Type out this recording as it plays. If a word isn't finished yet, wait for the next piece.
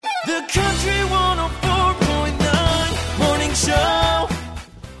The Country 104.9 Morning Show.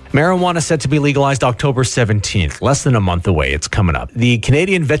 Marijuana set to be legalized October 17th, less than a month away. It's coming up. The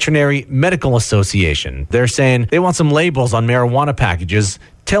Canadian Veterinary Medical Association, they're saying they want some labels on marijuana packages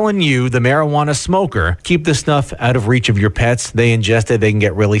telling you, the marijuana smoker, keep this stuff out of reach of your pets. They ingest it, they can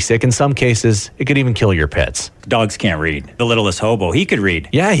get really sick. In some cases, it could even kill your pets. Dogs can't read. The littlest hobo, he could read.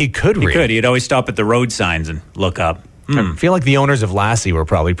 Yeah, he could read. He could. He'd always stop at the road signs and look up. I feel like the owners of Lassie were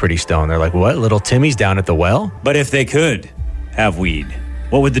probably pretty stoned. They're like, what, little Timmy's down at the well? But if they could have weed,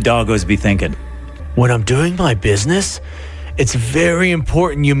 what would the doggos be thinking? When I'm doing my business, it's very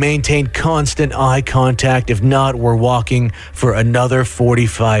important you maintain constant eye contact. If not, we're walking for another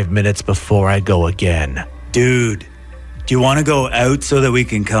 45 minutes before I go again. Dude, do you want to go out so that we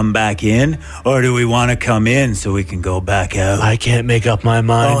can come back in? Or do we want to come in so we can go back out? I can't make up my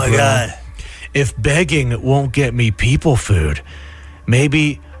mind, Oh my bro. God. If begging won't get me people food,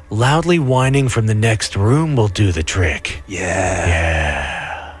 maybe loudly whining from the next room will do the trick.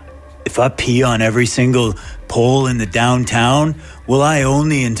 Yeah. If I pee on every single pole in the downtown, will I own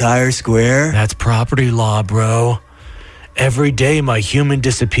the entire square? That's property law, bro. Every day my human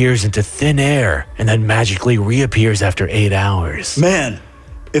disappears into thin air and then magically reappears after 8 hours. Man,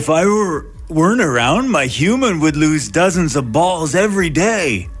 if I weren't around, my human would lose dozens of balls every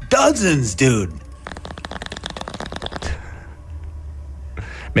day. Dozens, dude.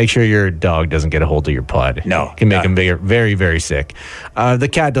 Make sure your dog doesn't get a hold of your pod. No. It can make him very, very sick. The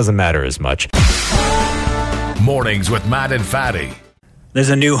cat doesn't matter as much. Mornings with Matt and Fatty. There's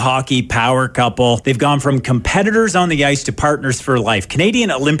a new hockey power couple. They've gone from competitors on the ice to partners for life.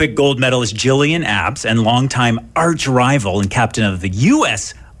 Canadian Olympic gold medalist Jillian Abs and longtime arch rival and captain of the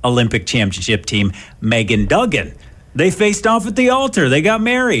U.S. Olympic Championship team, Megan Duggan. They faced off at the altar. They got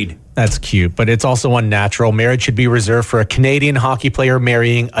married. That's cute, but it's also unnatural. Marriage should be reserved for a Canadian hockey player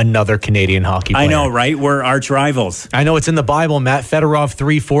marrying another Canadian hockey player. I know, right? We're arch rivals. I know it's in the Bible, Matt. Fedorov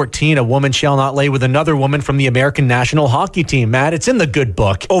 3:14, a woman shall not lay with another woman from the American national hockey team. Matt, it's in the good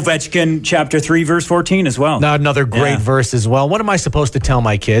book. Ovechkin, chapter 3, verse 14 as well. Now, another great verse as well. What am I supposed to tell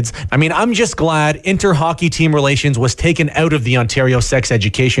my kids? I mean, I'm just glad inter-hockey team relations was taken out of the Ontario sex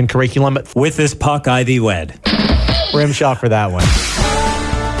education curriculum. With this puck, I thee wed. Rim shot for that one.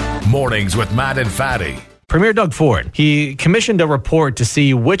 Mornings with Matt and Fatty. Premier Doug Ford, he commissioned a report to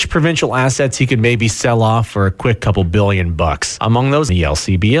see which provincial assets he could maybe sell off for a quick couple $billion. Among those, the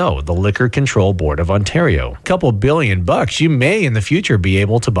LCBO, the Liquor Control Board of Ontario. Couple $billion, you may in the future be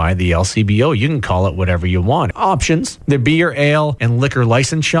able to buy the LCBO. You can call it whatever you want. Options, the beer, ale, and liquor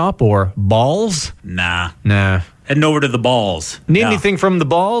license shop, or balls? Nah. Heading over to the balls. Need anything from the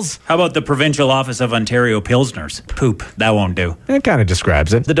balls? How about the Provincial Office of Ontario Pilsners? Poop. That won't do. It kind of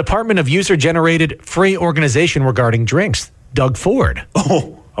describes it. The Department of User-Generated Free Organization Regarding Drinks. Doug Ford.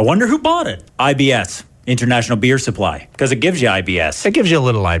 Oh, I wonder who bought it. IBS. International Beer Supply. Because it gives you IBS. It gives you a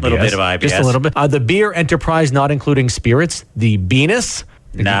little IBS. Little bit of IBS. Just a little bit. The Beer Enterprise, not including spirits. The Venus.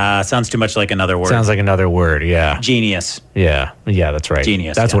 Nah, sounds too much like another word. Sounds like another word, yeah. Genius. Yeah, that's right.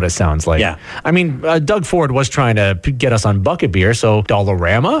 Genius. That's what it sounds like. Yeah. I mean, Doug Ford was trying to get us on bucket beer, so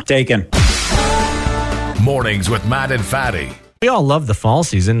Dollarama? Taken. Mornings with Matt and Fatty. We all love the fall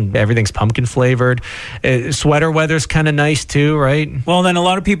season. Everything's pumpkin flavored. Sweater weather's kind of nice too, right? Well, then a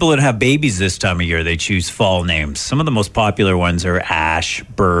lot of people that have babies this time of year, they choose fall names. Some of the most popular ones are ash,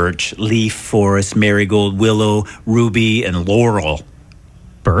 birch, leaf, forest, marigold, willow, ruby, and laurel.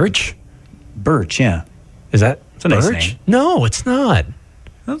 Birch? Birch, yeah. Is that It's a nice birch? name. No, it's not.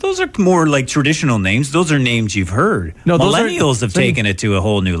 Well, those are more like traditional names. Those are names you've heard. No, those Millennials have taken it to a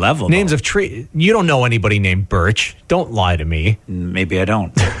whole new level. Names of tree. You don't know anybody named Birch. Don't lie to me. Maybe I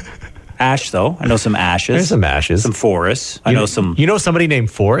don't. Ash, though. I know some ashes. There's some ashes. Some forests. I know some. You know somebody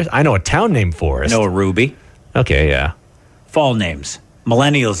named Forrest? I know a town named Forrest. I know a ruby. Okay, yeah. Fall names.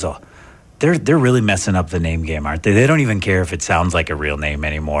 Millennials, though. They're really messing up the name game, aren't they? They don't even care if it sounds like a real name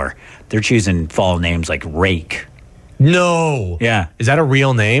anymore. They're choosing fall names like Rake. No. Yeah. Is that a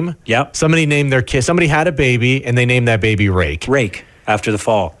real name? Yep. Somebody named their kid. Somebody had a baby and they named that baby Rake. Rake after the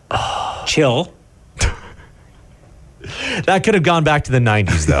fall. Chill. That could have gone back to the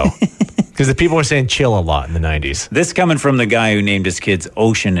 90s, though. Because the people were saying chill a lot in the 90s. This coming from the guy who named his kids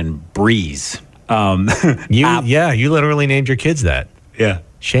Ocean and Breeze. You literally named your kids that. Yeah.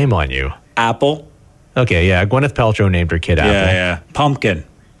 Shame on you. Apple. Okay, yeah. Gwyneth Paltrow named her kid Apple. Yeah. Pumpkin.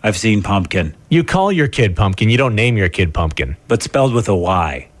 I've seen pumpkin. You call your kid Pumpkin. You don't name your kid Pumpkin. But spelled with a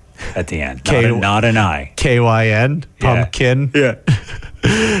Y at the end. K- Not an I. K-Y-N? Pumpkin? Yeah.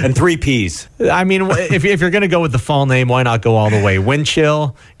 And 3 Ps. I mean, if you're going to go with the fall name, why not go all the way? Windchill.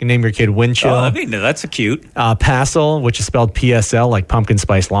 You can name your kid Windchill. Oh, I mean, that's a cute. Passel, which is spelled PSL, like pumpkin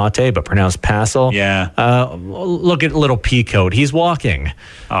spice latte, but pronounced Passel. Yeah. Look at little Peacoat. He's walking.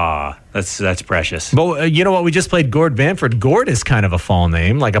 Aw, that's precious. But you know what? We just played Gord Bamford. Gord is kind of a fall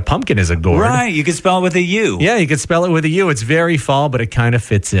name, like a pumpkin is a gourd. Right, you can spell it with a U. Yeah, you could spell it with a U. It's very fall, but it kind of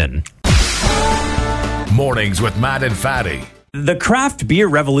fits in. Mornings with Matt and Fatty. The craft beer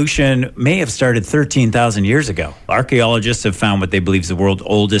revolution may have started 13,000 years ago. Archaeologists have found what they believe is the world's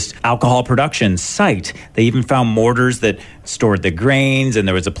oldest alcohol production site. They even found mortars that stored the grains, and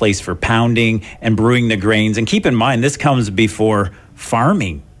there was a place for pounding and brewing the grains. And keep in mind, this comes before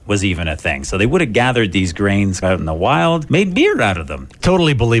farming was even a thing. So they would have gathered these grains out in the wild, made beer out of them.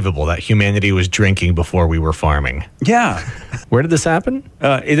 Totally believable that humanity was drinking before we were farming. Yeah. Where did this happen?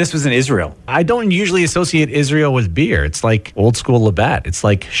 This was in Israel. I don't usually associate Israel with beer. It's like old school Labatt. It's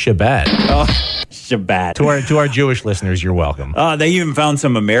like Shabbat. Oh, Shabbat. To our Jewish listeners, you're welcome. They even found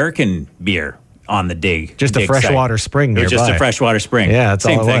some American beer on the dig. Just a freshwater spring nearby. It was just a freshwater spring. Yeah, that's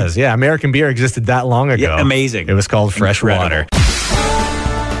Same all it thing. was. Yeah, American beer existed that long ago. Yeah, amazing. It was called Freshwater.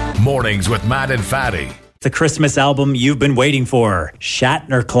 Mornings with Matt and Fatty. The Christmas album you've been waiting for.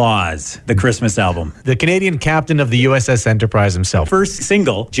 Shatner Claus, the Christmas album. The Canadian captain of the USS Enterprise himself. First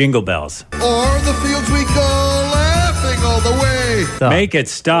single, Jingle Bells. O'er the fields we go, laughing all the way. Make it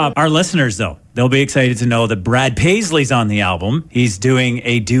stop. Our listeners, though, they'll be excited to know that Brad Paisley's on the album. He's doing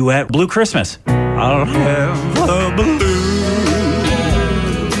a duet, Blue Christmas. I'll have a blue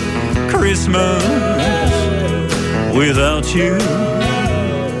Christmas without you.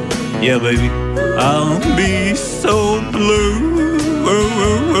 Yeah, baby, I'll be so blue,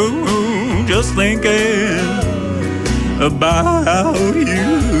 just thinking about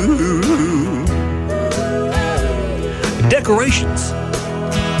you. Decorations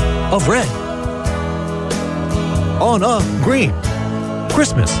of red on a green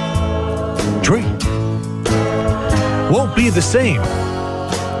Christmas tree won't be the same,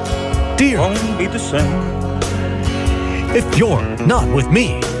 dear, Won't be the same if you're not with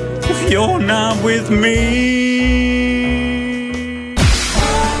me. if you're not with me.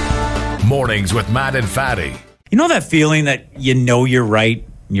 Mornings with Matt and Fatty. You know that feeling that you know you're right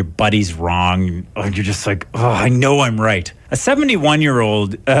and your buddy's wrong? You're just like, oh, I know I'm right. A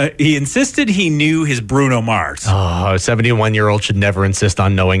 71-year-old, he insisted he knew his Bruno Mars. Oh, a 71-year-old should never insist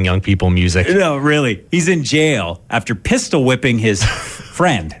on knowing young people music. No, really. He's in jail after pistol whipping his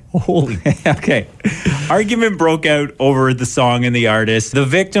friend. Holy. Okay. Argument broke out over the song and the artist. The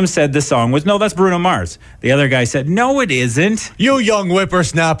victim said the song was, no, that's Bruno Mars. The other guy said, no, it isn't. You young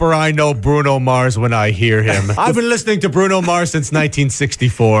whippersnapper, I know Bruno Mars when I hear him. I've been listening to Bruno Mars since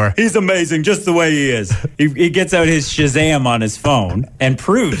 1964. He's amazing just the way he is. He gets out his Shazam on his phone and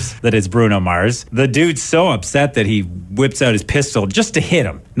proves that it's Bruno Mars. The dude's so upset that he whips out his pistol just to hit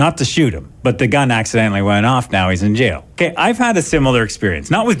him, not to shoot him. But the gun accidentally went off. Now he's in jail. Okay, I've had a similar experience.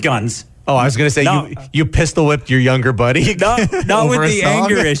 Not with guns. Oh, I was going to say, No. you pistol whipped your younger buddy? Not over with a the song?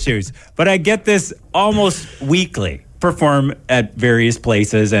 anger issues. But I get this almost weekly. Perform at various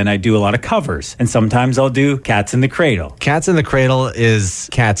places, and I do a lot of covers. And sometimes I'll do Cats in the Cradle. Cats in the Cradle is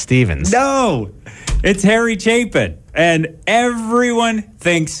Cat Stevens. No, it's Harry Chapin. And everyone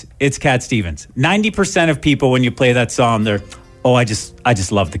thinks it's Cat Stevens. 90% of people, when you play that song, they're, oh, I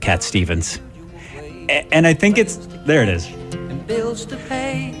just love the Cat Stevens. And I think there it is. Bills to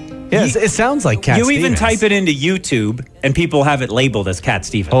pay. Yes, it sounds like Cat You Stevens. even type it into YouTube, and people have it labeled as Cat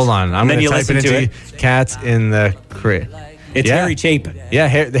Stevens. Hold on, I'm And then going you to type listen it to into Cats in the Cradle. It's Yeah. Harry Chapin.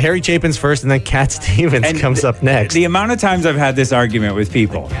 Yeah, the Harry Chapin's first, and then Cat Stevens comes up next. The amount of times I've had this argument with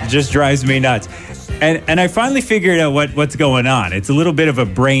people just drives me nuts. And I finally figured out what's going on. It's a little bit of a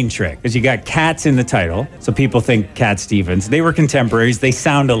brain trick because you got Cats in the title, so people think Cat Stevens. They were contemporaries. They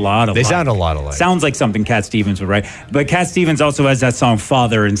sound a lot alike. They sound a lot alike. Sounds like something Cat Stevens would write. But Cat Stevens also has that song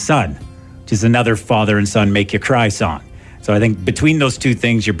Father and Son, which is another father and son make you cry song. So I think between those two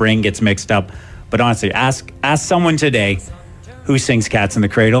things, your brain gets mixed up. But honestly, ask someone today who sings Cats in the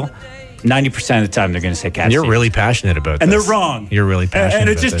Cradle. 90% of the time, they're going to say Cat You're Stevens. really passionate about this. And they're wrong. You're really passionate And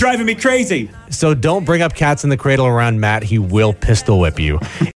it's about just this. driving me crazy. So don't bring up Cats in the Cradle around Matt. He will pistol whip you.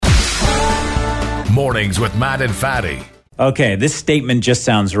 Mornings with Matt and Fatty. Okay, this statement just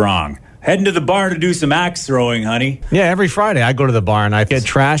sounds wrong. Heading to the bar to do some axe throwing, honey. Yeah, every Friday I go to the bar and I get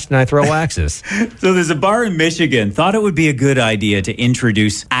trashed and I throw axes. So there's a bar in Michigan. Thought it would be a good idea to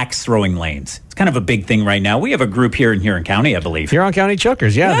introduce axe throwing lanes. It's kind of a big thing right now. We have a group here in Huron County, I believe. Huron County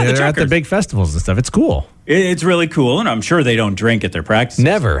Chuckers, Yeah, the they're at the Chuckers. big festivals and stuff. It's cool. It's really cool, and I'm sure they don't drink at their practices.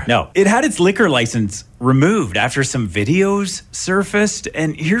 Never. No. It had its liquor license removed after some videos surfaced,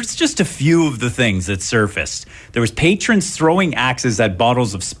 and here's just a few of the things that surfaced. There was patrons throwing axes at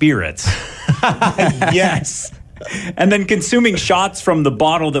bottles of spirits. Yes. And then consuming shots from the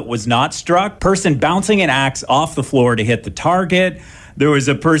bottle that was not struck. Person bouncing an axe off the floor to hit the target. There was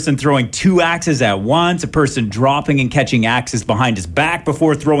a person throwing 2 axes at once, a person dropping and catching axes behind his back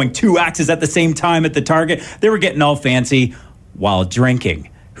before throwing 2 axes at the same time at the target. They were getting all fancy while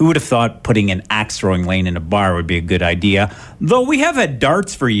drinking. Who would have thought putting an axe throwing lane in a bar would be a good idea? Though we have had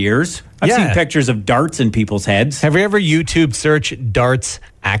darts for years. I've seen pictures of darts in people's heads. Have you ever YouTube search darts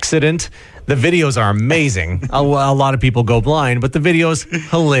accident? The videos are amazing. A lot of people go blind, but the video's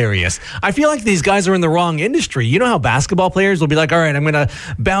hilarious. I feel like these guys are in the wrong industry. You know how basketball players will be like, all right, I'm going to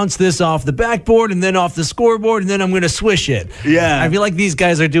bounce this off the backboard and then off the scoreboard and then I'm going to swish it. Yeah. I feel like these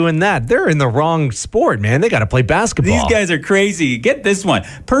guys are doing that. They're in the wrong sport, man. They got to play basketball. These guys are crazy. Get this one.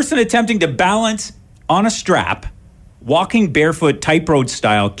 Person attempting to balance on a strap, walking barefoot tightrope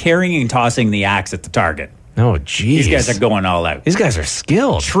style, carrying and tossing the axe at the target. Oh, geez. These guys are going all out. These guys are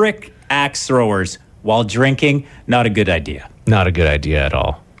skilled. Trick axe throwers while drinking, not a good idea. Not a good idea at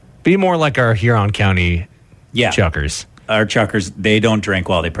all. Be more like our Huron County chuckers. Our chuckers, they don't drink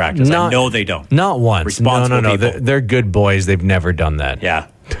while they practice. I know they don't. Not once. Responsible no. people. They're good boys. They've never done that. Yeah.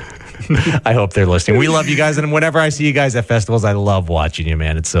 I hope they're listening. We love you guys, and whenever I see you guys at festivals, I love watching you,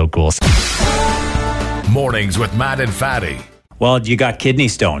 man. It's so cool. Mornings with Matt and Fatty. Well, you got kidney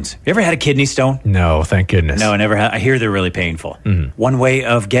stones. You ever had a kidney stone? No, thank goodness. No, I never had. I hear they're really painful. One way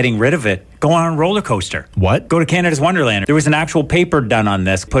of getting rid of it, go on a roller coaster. What? Go to Canada's Wonderland. There was an actual paper done on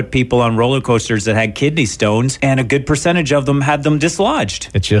this. Put people on roller coasters that had kidney stones, and a good percentage of them had them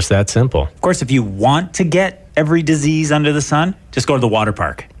dislodged. It's just that simple. Of course, if you want to get every disease under the sun, just go to the water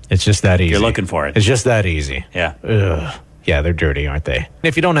park. It's just that easy. You're looking for it. It's just that easy. Yeah. Ugh. Yeah, they're dirty, aren't they?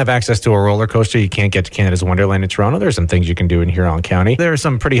 If you don't have access to a roller coaster, you can't get to Canada's Wonderland in Toronto. There's some things you can do in Huron County. There are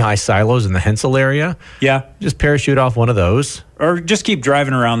some pretty high silos in the Hensel area. Yeah. Just parachute off one of those. Or just keep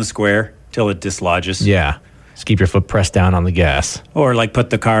driving around the square till it dislodges. Yeah. Just keep your foot pressed down on the gas. Or like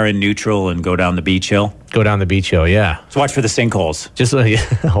put the car in neutral and go down the beach hill. Go down the beach hill, yeah. So watch for the sinkholes. Just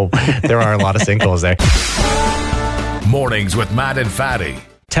there are a lot of sinkholes there. Mornings with Matt and Fatty.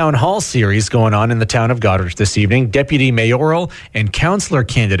 Town hall series going on in the town of Goderich this evening. Deputy mayoral and councillor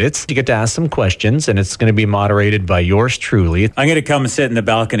candidates. You get to ask some questions, and it's going to be moderated by yours truly. I'm going to come and sit in the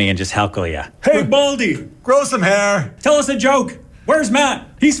balcony and just heckle you. Hey, Baldy, Grow some hair. tell us a joke. Where's Matt?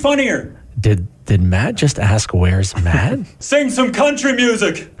 He's funnier. Did Matt just ask where's Matt? Sing some country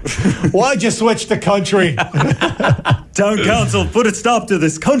music. Why'd you switch to country? Town council, put a stop to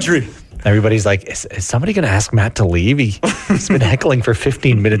this country. Everybody's like, is somebody going to ask Matt to leave? He's been heckling for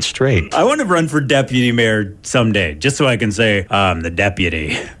 15 minutes straight. I want to run for deputy mayor someday, just so I can say, I'm the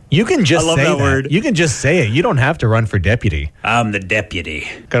deputy. You can just I love say that word. You can just say it. You don't have to run for deputy. I'm the deputy.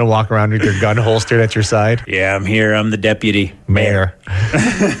 Gonna walk around with your gun holstered at your side. Yeah, I'm here. I'm the deputy Mayor.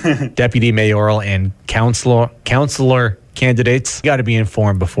 Deputy mayoral and councilor candidates. You got to be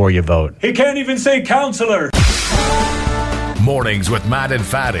informed before you vote. He can't even say counselor. Mornings with Matt and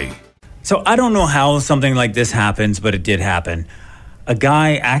Fatty. So I don't know how something like this happens, but it did happen. A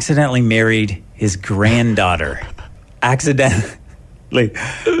guy accidentally married his granddaughter. Accidentally.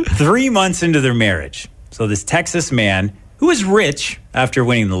 3 months into their marriage. So this Texas man, who is rich after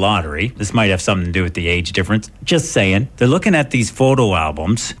winning the lottery, this might have something to do with the age difference, just saying. They're looking at these photo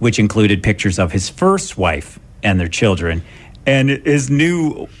albums, which included pictures of his first wife and their children. And his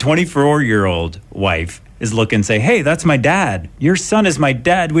new 24-year-old wife is looking and say, hey, that's my dad. Your son is my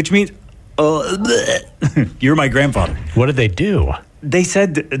dad, which means... you're my grandfather. What did they do? They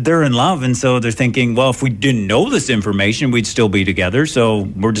said they're in love, and so they're thinking, well, if we didn't know this information, we'd still be together, so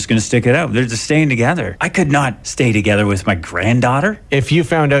we're just going to stick it out. They're just staying together. I could not stay together with my granddaughter. If you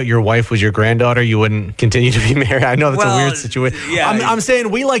found out your wife was your granddaughter, you wouldn't continue to be married. I know that's a weird situation. Yeah. I'm saying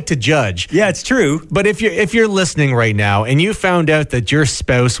we like to judge. Yeah, it's true. But if you're listening right now and you found out that your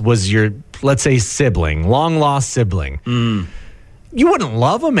spouse was your, let's say, sibling, long-lost sibling, you wouldn't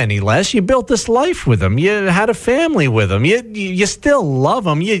love him any less. You built this life with him. You had a family with him. You still love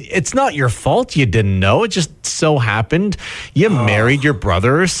him. It's not your fault you didn't know. It just so happened you married your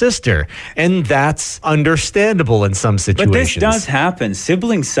brother or sister. And that's understandable in some situations. But this does happen.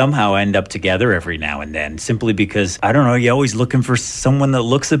 Siblings somehow end up together every now and then, simply because, I don't know, you're always looking for someone that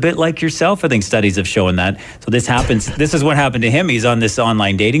looks a bit like yourself. I think studies have shown that. So this happens. This is what happened to him. He's on this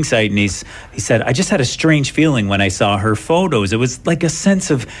online dating site, and he said, I just had a strange feeling when I saw her photos. It was like a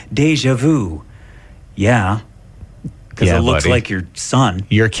sense of deja vu. Yeah. Because Yeah, it looks buddy. like your son.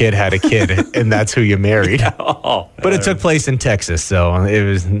 Your kid had a kid, and that's who you married. Oh, But it took place in Texas, so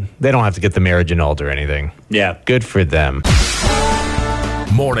they don't have to get the marriage annulled or anything. yeah. Good for them.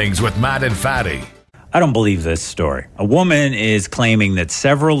 Mornings with Matt and Fatty. I don't believe this story. A woman is claiming that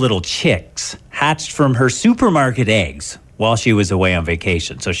several little chicks hatched from her supermarket eggs while she was away on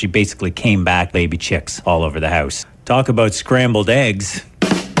vacation. So she basically came back, baby chicks all over the house. Talk about scrambled eggs.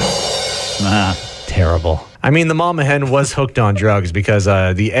 Terrible. I mean, the mama hen was hooked on drugs because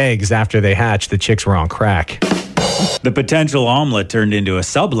the eggs, after they hatched, the chicks were on crack. The potential omelet turned into a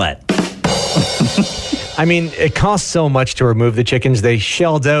sublet. I mean, it costs so much to remove the chickens, they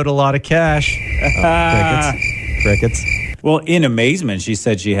shelled out a lot of cash. Crickets. Well, in amazement, she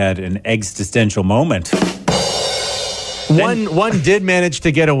said she had an existential moment. One did manage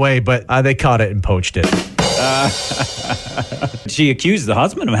to get away, but they caught it and poached it. She accused the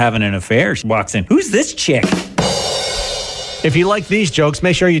husband of having an affair. She walks in. Who's this chick? If you like these jokes,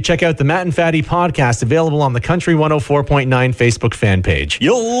 make sure you check out the Matt and Fatty podcast, available on the Country 104.9 Facebook fan page.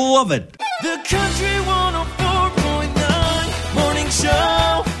 You'll love it. The Country 104.9 Morning Show.